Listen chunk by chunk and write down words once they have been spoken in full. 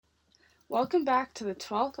Welcome back to the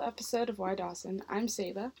 12th episode of West Dawson. I'm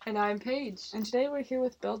Saba. And I'm Paige. And today we're here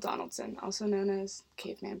with Bill Donaldson, also known as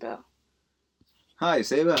Caveman Bill. Hi,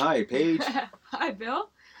 Saba. Hi, Paige. Hi,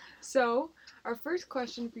 Bill. So, our first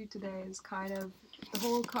question for you today is kind of the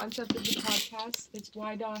whole concept of the podcast. It's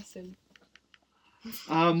why Dawson?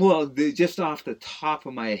 Just off the top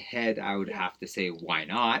of my head, I would have to say, why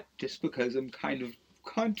not? Just because I'm kind of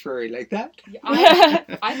contrary like that. Yeah,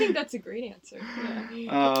 I think that's a great answer.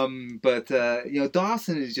 Yeah.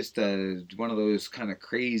 Dawson is just one of those kind of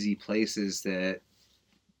crazy places that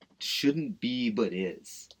shouldn't be, but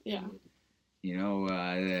is. Yeah.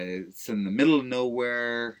 It's in the middle of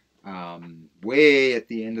nowhere, way at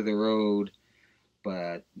the end of the road.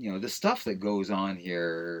 But, the stuff that goes on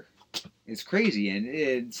here is crazy. And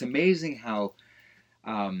it's amazing how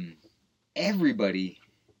everybody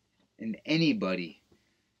and anybody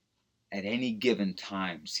at any given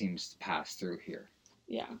time seems to pass through here.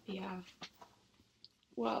 Yeah. Yeah.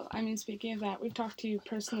 Well, speaking of that, we've talked to you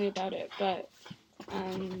personally about it, but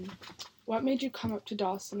what made you come up to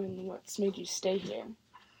Dawson and what's made you stay here?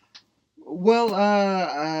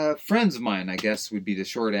 Well, friends of mine, I guess, would be the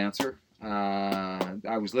short answer.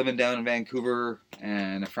 I was living down in Vancouver,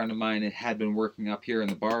 and a friend of mine had been working up here in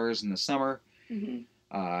the bars in the summer.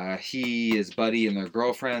 Mm-hmm. He, his buddy, and their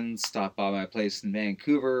girlfriends stopped by my place in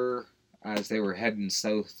Vancouver as they were heading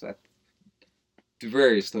south at to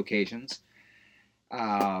various locations.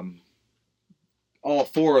 All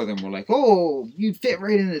four of them were like, "Oh, you'd fit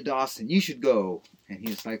right into Dawson. You should go." And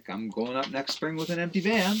he's like, "I'm going up next spring with an empty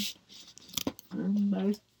van." And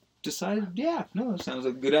I decided, yeah, no, that sounds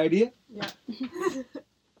like a good idea. Yeah.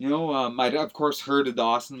 I'd of course heard of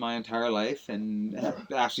Dawson my entire life, and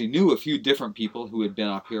actually knew a few different people who had been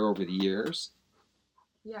up here over the years.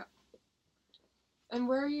 Yeah. And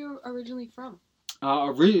where are you originally from?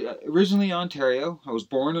 Originally Ontario. I was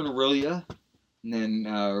born in Orillia, and then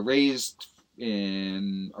raised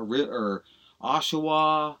in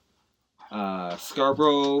Oshawa,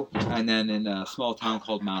 Scarborough, and then in a small town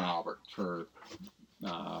called Mount Albert for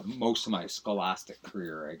most of my scholastic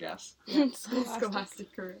career, I guess.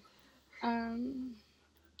 Scholastic career.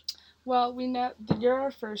 Well, we know that you're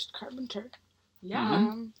our first carpenter. Yeah.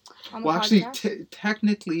 On the Well, actually, podcast.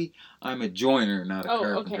 Technically, I'm a joiner, not a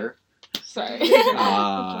carpenter. Okay. Sorry.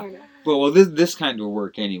 This kind of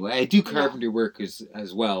work anyway. I do carpentry work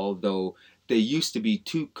as well, though they used to be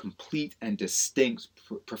two complete and distinct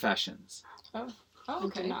professions. Oh,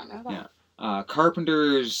 okay. I did not know that. Yeah.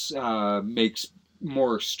 Carpenters makes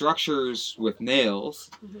more structures with nails,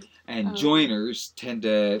 and joiners tend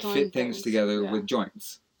to fit things together with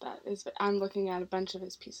joints. I'm looking at a bunch of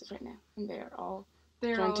his pieces right now, and they are all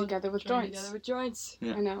joined together with joints.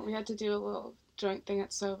 Yeah. I know. We had to do a little joint thing at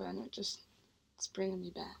Sova, and it's bringing me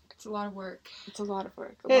back. It's a lot of work. It's a lot of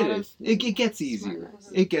work. It gets easier.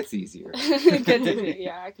 It gets easier. It gets easier.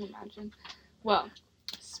 Yeah, I can imagine. Well,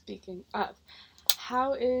 speaking of,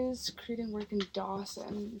 how is creating work in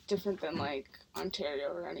Dawson different than like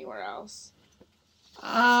Ontario or anywhere else?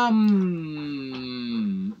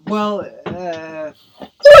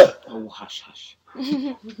 Hush.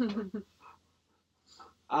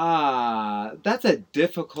 That's a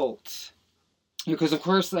difficult, because of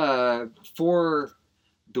course, for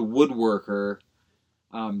the woodworker,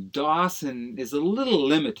 Dawson is a little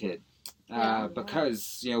limited,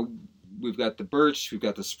 because, we've got the birch, we've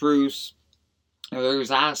got the spruce,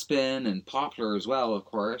 there's aspen and poplar as well, of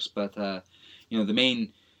course, but, the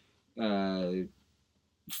main,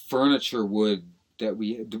 furniture wood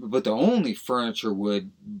but the only furniture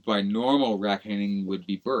wood by normal reckoning would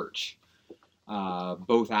be birch.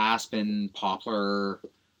 Both aspen, poplar,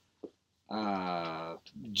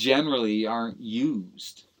 generally aren't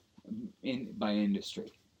used by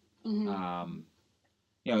industry. Mm-hmm.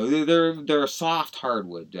 They're a soft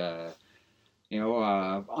hardwood.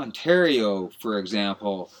 Ontario, for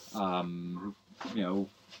example,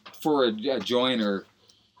 for a joiner,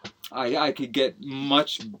 I could get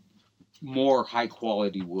much more high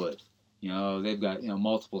quality wood. They've got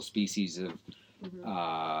multiple species of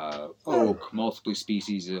oak, multiple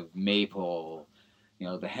species of maple,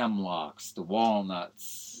 the hemlocks, the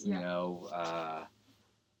walnuts,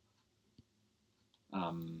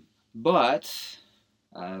 but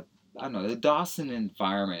I don't know, the Dawson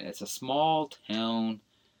environment, it's a small town,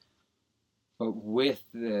 but with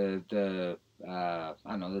the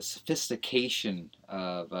sophistication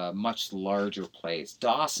of a much larger place.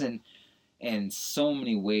 Dawson, in so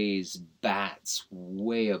many ways, bats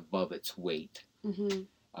way above its weight. Mm-hmm.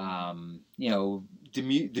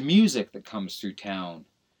 The music that comes through town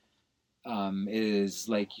is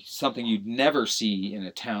like something you'd never see in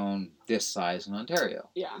a town this size in Ontario.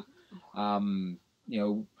 Yeah.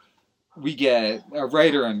 We get a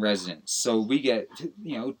writer in residence, so we get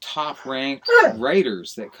top ranked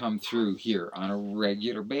writers that come through here on a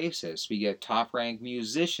regular basis. We get top ranked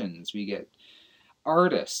musicians. We get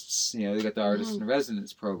artists. They got the artist in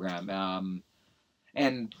residence program.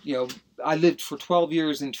 And I lived for 12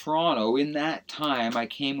 years in Toronto. In that time, I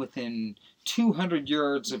came within 200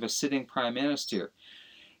 yards of a sitting prime minister.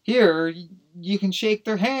 Here, you can shake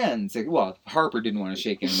their hands. Well, Harper didn't want to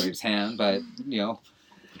shake anybody's hand, but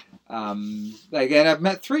and I've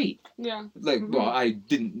met 3. Yeah. Well, I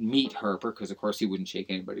didn't meet Harper because, of course, he wouldn't shake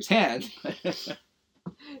anybody's hand.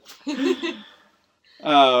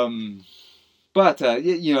 But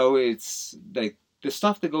it's like the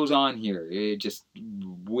stuff that goes on here. It just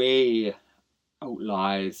way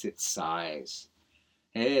outlies its size.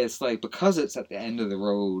 It's like because it's at the end of the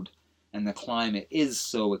road and the climate is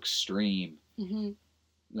so extreme.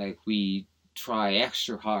 Like we try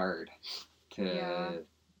extra hard to.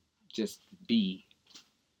 Just be,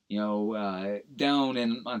 down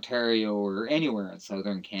in Ontario or anywhere in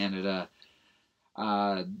southern Canada,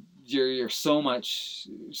 you're so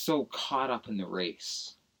caught up in the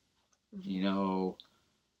race, though,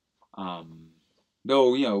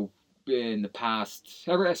 in the past,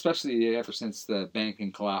 especially ever since the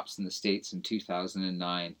banking collapse in the States in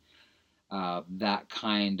 2009, that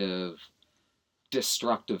kind of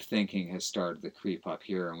destructive thinking has started to creep up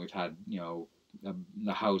here, and we've had,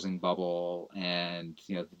 the housing bubble and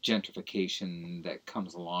the gentrification that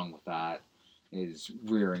comes along with that is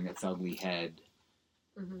rearing its ugly head.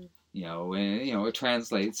 And it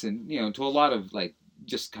translates to a lot of like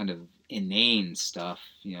just kind of inane stuff.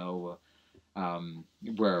 Where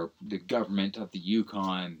the government of the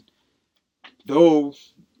Yukon, though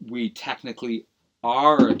we technically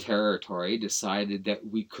are a territory, decided that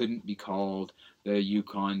we couldn't be called the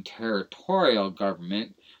Yukon Territorial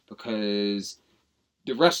Government because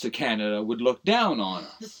the rest of Canada would look down on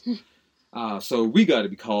us. So we got to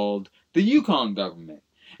be called the Yukon government.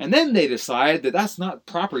 And then they decide that that's not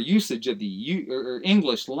proper usage of the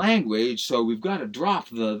English language, so we've got to drop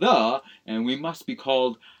the, and we must be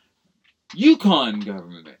called Yukon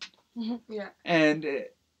government. Yeah. And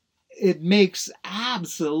it makes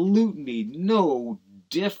absolutely no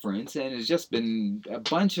difference, and it's just been a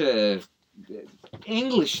bunch of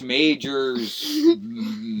English majors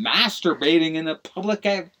masturbating in the public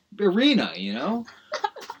arena,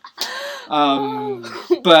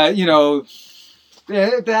 But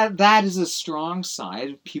that is a strong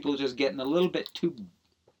side. People just getting a little bit too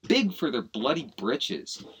big for their bloody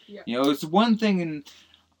britches. Yeah. It's one thing in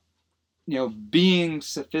being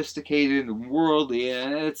sophisticated and worldly,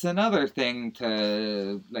 and it's another thing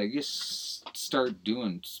to like just start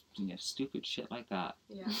doing stupid shit like that.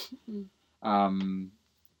 Yeah. It's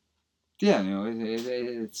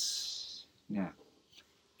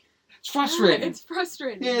frustrating. It's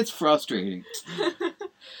frustrating. Yeah, it's frustrating.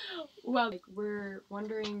 Well, we're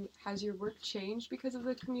wondering, has your work changed because of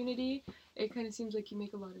the community? It kind of seems like you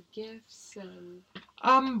make a lot of gifts and.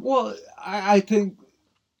 Well, I think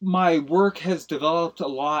my work has developed a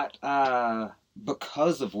lot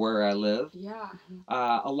because of where I live. Yeah.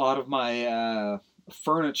 A lot of my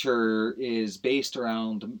furniture is based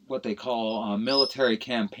around what they call military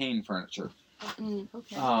campaign furniture.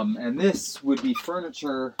 Okay. And this would be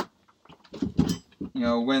furniture,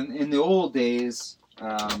 when in the old days,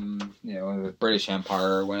 the British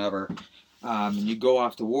Empire or whatever, you go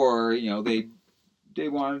off to war, they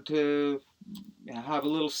wanted to have a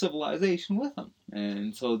little civilization with them.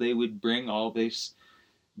 And so they would bring all this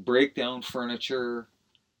breakdown furniture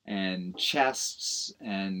and chests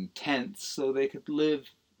and tents so they could live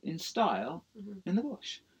in style in the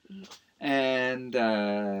bush. And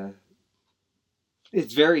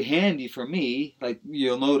it's very handy for me. Like,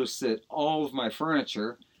 you'll notice that all of my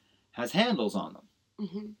furniture has handles on them.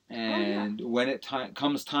 And when it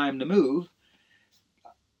comes time to move,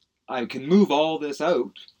 I can move all this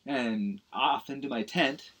out and off into my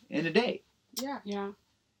tent in a day. Yeah.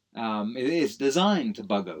 It is designed to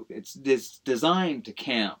bug out. It's designed to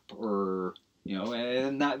camp, or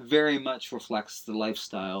and that very much reflects the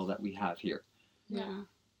lifestyle that we have here. Yeah.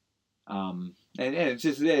 And it's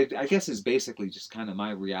just, I guess, it's basically just kind of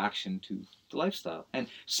my reaction to the lifestyle. And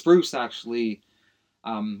spruce actually,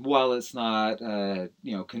 while it's not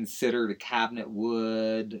considered a cabinet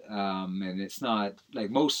wood, and it's not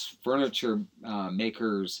like most furniture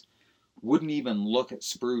makers wouldn't even look at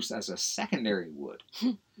spruce as a secondary wood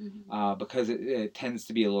because it tends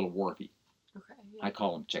to be a little warpy. Okay. Yeah. I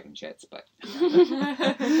call them chicken shits, but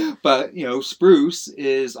but spruce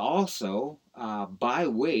is also by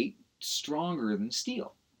weight stronger than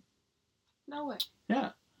steel. No way.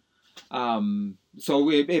 Yeah. So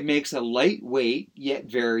it makes a lightweight yet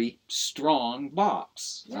very strong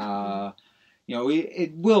box. Yeah.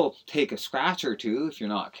 It will take a scratch or two if you're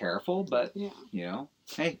not careful, but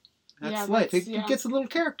hey, that's life. It gets a little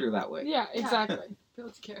character that way. Yeah, exactly.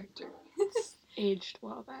 Builds character. It's aged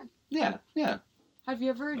well then. Yeah. Have you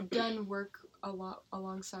ever done work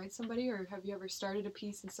alongside somebody, or have you ever started a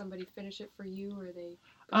piece and somebody finish it for you, or they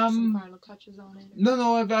put some final touches on it? Or?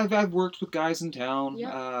 No, I've worked with guys in town.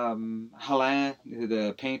 Yeah. Alain,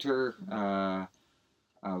 the painter.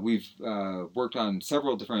 We've worked on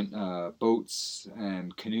several different boats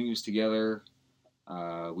and canoes together.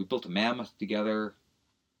 We built a mammoth together.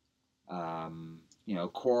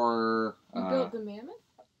 Core. You built the mammoth?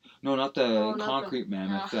 No, not the concrete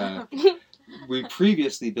mammoth. We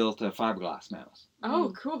previously built a fiberglass mammoth.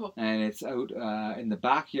 Oh, cool. And it's out in the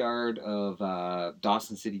backyard of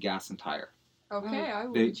Dawson City Gas and Tire. Okay, I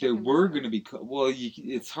will. They were going to be... Well,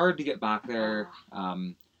 it's hard to get back there.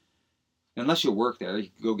 Unless you work there, you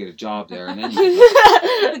can go get a job there. And then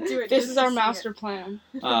This is our master plan.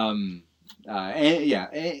 The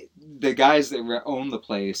guys that own the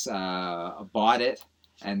place bought it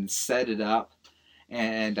and set it up.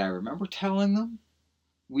 And I remember telling them,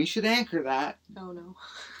 we should anchor that. Oh, no.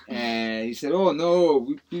 And he said, oh,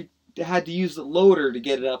 no, we had to use the loader to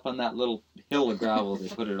get it up on that little hill of gravel they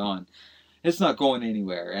put it on. It's not going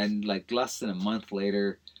anywhere. And like less than a month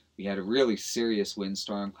later, we had a really serious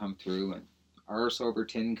windstorm come through, and arse over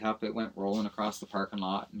tin cup, it went rolling across the parking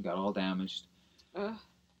lot and got all damaged.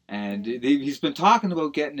 And he's been talking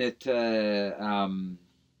about getting it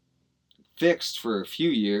fixed for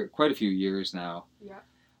quite a few years now. Yeah.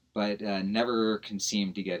 But never can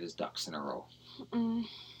seem to get his ducks in a row. Mm.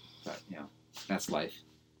 But, that's life.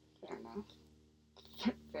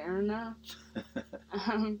 Fair enough.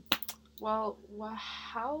 Well,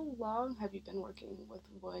 how long have you been working with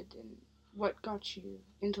wood, and what got you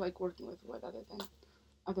into working with wood other than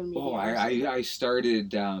other media? Oh, I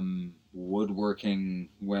started woodworking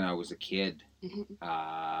when I was a kid.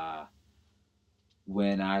 Mm-hmm.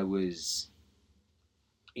 When I was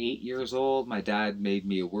 8 years old, my dad made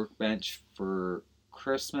me a workbench for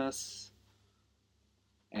Christmas,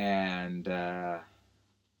 and I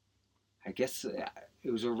guess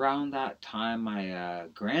it was around that time my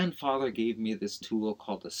grandfather gave me this tool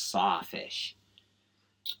called a sawfish.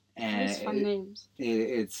 And Nice fun names.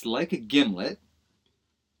 It's like a gimlet,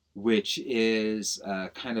 which is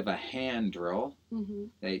kind of a hand drill. Mm-hmm.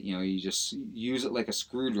 That you just use it like a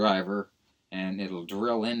screwdriver, and it'll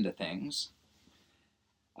drill into things.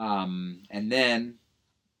 And then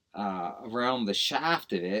around the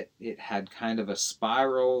shaft of it, it had kind of a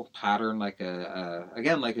spiral pattern, like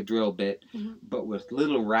like a drill bit, mm-hmm. but with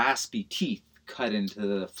little raspy teeth cut into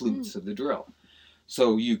the flutes of the drill.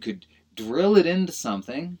 So you could drill it into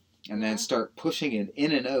something and then start pushing it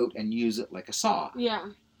in and out and use it like a saw. Yeah,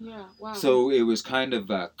 wow. So it was kind of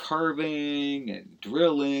carving and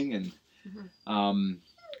drilling, and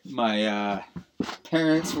my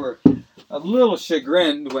parents were a little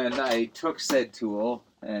chagrined when I took said tool,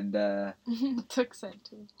 and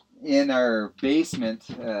in our basement,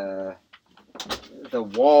 the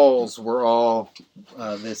walls were all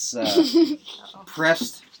this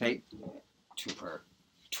pressed. Hey, Trooper.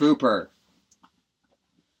 Trooper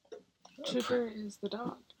is the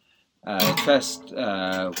dog. Pressed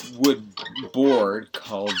wood board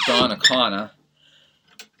called Donaldson,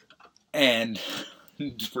 and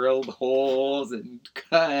drilled holes and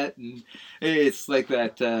cut, and it's like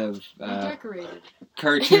that decorated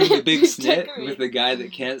cartoon, The Big Snit, with the guy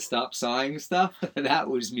that can't stop sawing stuff. That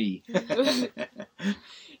was me.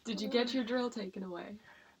 Did you get your drill taken away?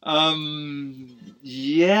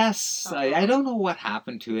 Yes. I don't know what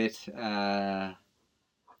happened to it. I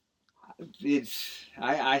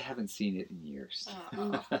haven't seen it in years.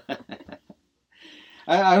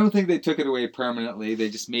 I don't think they took it away permanently. They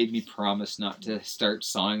just made me promise not to start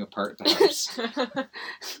sawing apart the house.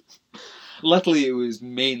 Luckily, it was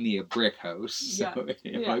mainly a brick house, so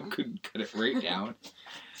I couldn't cut it right down.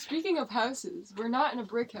 Speaking of houses, we're not in a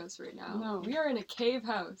brick house right now. No. We are in a cave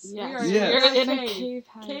house. Yes. We're in a cave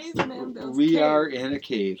house. Caveman builds We cave. are in a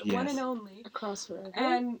cave, The one and only. Across the river.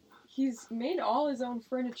 And he's made all his own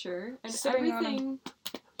furniture, and everything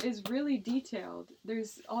is really detailed.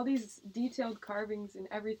 There's all these detailed carvings and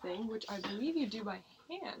everything, which I believe you do by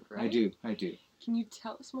hand, right? I do. Can you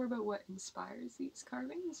tell us more about what inspires these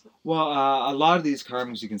carvings? Well, a lot of these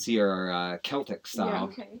carvings you can see are Celtic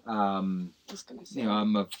style. Yeah, okay. I was gonna say.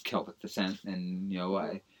 I'm of Celtic descent, and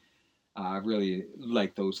I really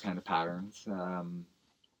like those kind of patterns. I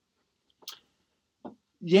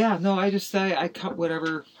cut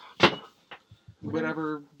whatever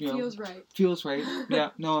whatever feels right. Feels right. Yeah.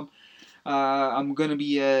 No. I'm going to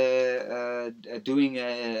be doing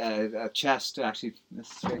a chest. Actually,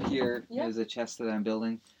 this right here is a chest that I'm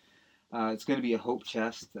building. It's going to be a hope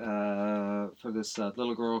chest for this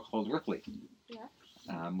little girl called Ripley. Yeah.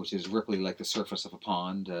 Which is Ripley like the surface of a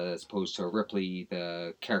pond, as opposed to Ripley,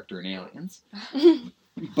 the character in Aliens.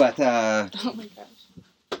 But oh my gosh.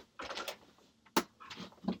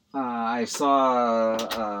 I saw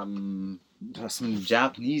some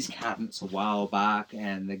Japanese cabinets a while back,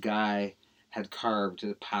 and the guy had carved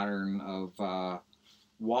a pattern of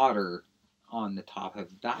water on the top of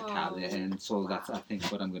that cabinet, and so that's I think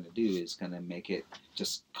what I'm going to do is going to make it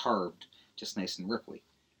just carved, just nice and Ripley.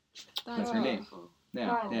 That's her name.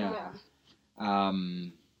 Yeah.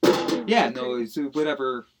 No, it's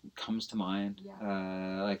whatever comes to mind.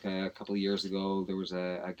 Yeah. Like a couple of years ago, there was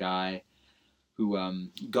a guy who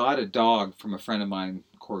got a dog from a friend of mine,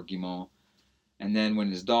 Coeur Guimont, and then when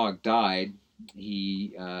his dog died,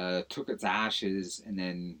 he took its ashes and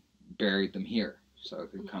then buried them here so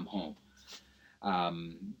it could come home.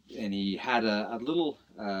 And he had a little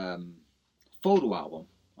photo album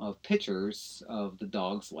of pictures of the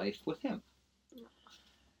dog's life with him,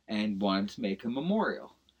 and wanted to make a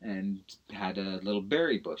memorial, and had a little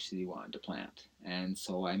berry bush that he wanted to plant. And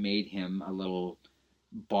so I made him a little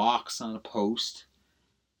box on a post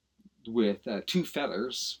with 2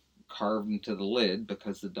 feathers carved into the lid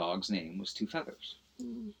because the dog's name was 2 feathers.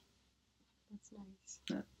 That's nice.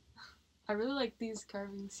 Yeah. I really like these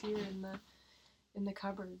carvings here in the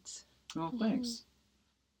cupboards. Oh, thanks.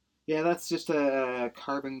 Yeah, that's just a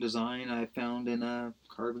carving design I found in a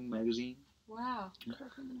carving magazine. Wow.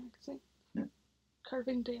 Carving magazine. Yeah.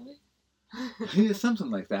 Carving Daily. Yeah,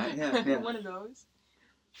 something like that. Yeah. One of those.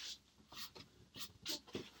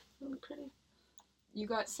 Really pretty. You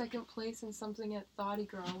got second place in something at Thoughty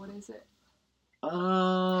Girl. What is it?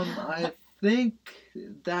 I think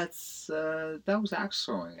that was axe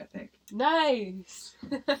throwing, I think. Nice.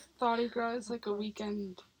 Thoughty Girl is like a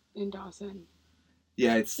weekend in Dawson.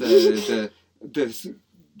 Yeah, it's the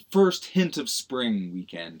first hint of spring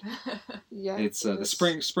weekend. Yeah. It's the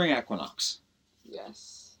spring equinox.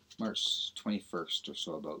 Yes. March 21st or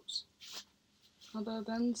so abouts. Although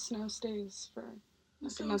then snow stays for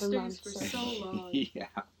Snow another stays month. for so long. Yeah.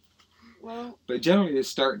 Well. But generally it's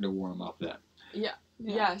starting to warm up then. Yeah.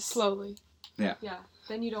 Yes. Slowly. Yeah. Yeah.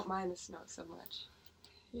 Then you don't mind the snow so much.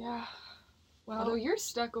 Yeah. Well. Although you're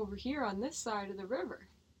stuck over here on this side of the river.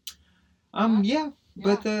 Yeah.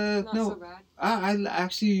 But not no. so bad. I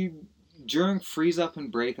actually during freeze up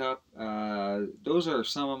and break up, those are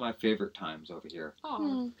some of my favorite times over here.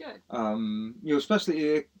 Oh, good.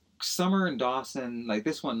 Especially summer in Dawson, like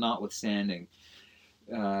this one notwithstanding,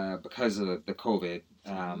 because of the COVID,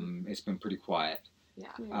 it's been pretty quiet.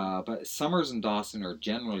 Yeah. But summers in Dawson are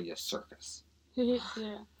generally a circus. Yeah.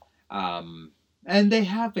 And they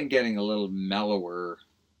have been getting a little mellower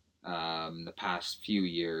the past few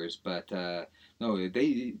years, but no,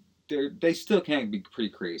 they still can be pretty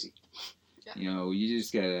crazy. Yeah. You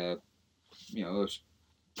just get a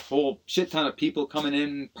whole shit ton of people coming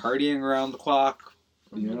in, partying around the clock,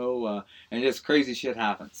 and just crazy shit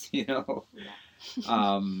happens, Yeah.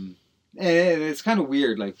 And it's kind of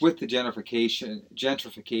weird, like with the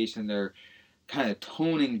gentrification, they're kind of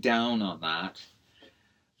toning down on that.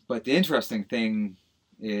 But the interesting thing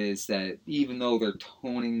is that even though they're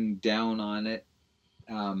toning down on it,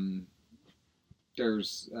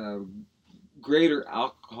 there's greater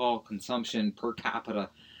alcohol consumption per capita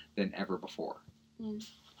than ever before.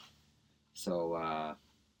 So,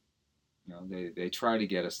 they try to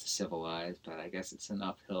get us to civilize, but I guess it's an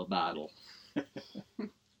uphill battle.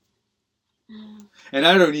 And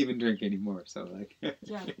I don't even drink anymore, so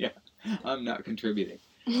yeah, I'm not contributing.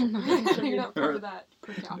 You're not part of that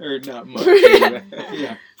per capita. Or not much.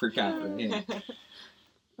 Yeah, per capita. Yeah.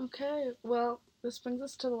 Okay, well, this brings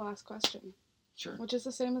us to the last question. Sure. Which is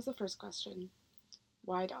the same as the first question.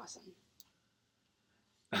 Why Dawson?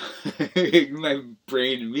 My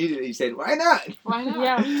brain immediately said, "Why not?" Why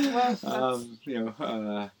not?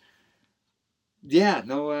 Yeah.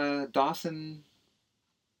 Well, Dawson.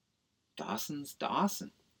 Dawson's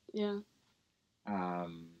Dawson. Yeah.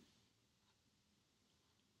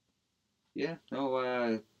 Yeah.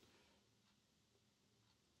 No.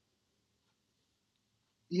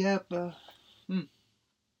 Yeah.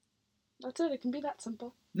 That's it. It can be that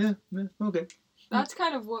simple. Yeah. Okay. That's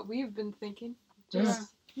kind of what we've been thinking.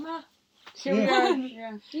 Just, nah. Here we go.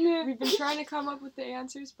 Yeah. We've been trying to come up with the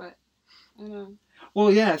answers, but I know.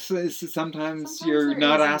 Well, yes. Sometimes you're there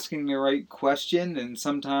not isn't. asking the right question, and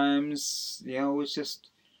sometimes it's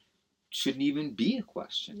just shouldn't even be a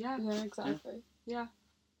question. yeah. Yeah, exactly. Yeah.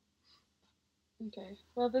 Okay.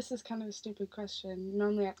 Well, this is kind of a stupid question.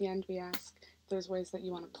 Normally at the end we ask if there's ways that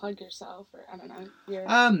you want to plug yourself, or I don't know, your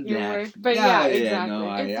work. But yeah, exactly.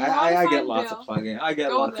 No, If you I wanna get find lots Bill, of plugging. I get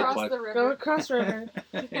Go lots of across plugging. the river. Go across river.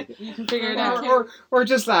 You can figure it out. Or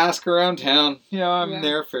just ask around town. You know, I'm Yeah.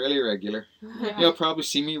 there fairly regular. Yeah. You'll probably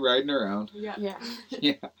see me riding around. Yeah. Yeah.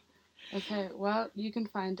 Yeah. Okay. Well, you can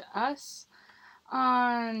find us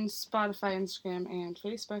on Spotify, Instagram, and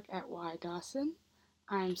Facebook at Y Dawson.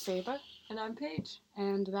 I'm Saba. And I'm Paige.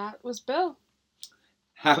 And that was Bill.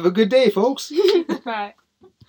 Have a good day, folks. Bye.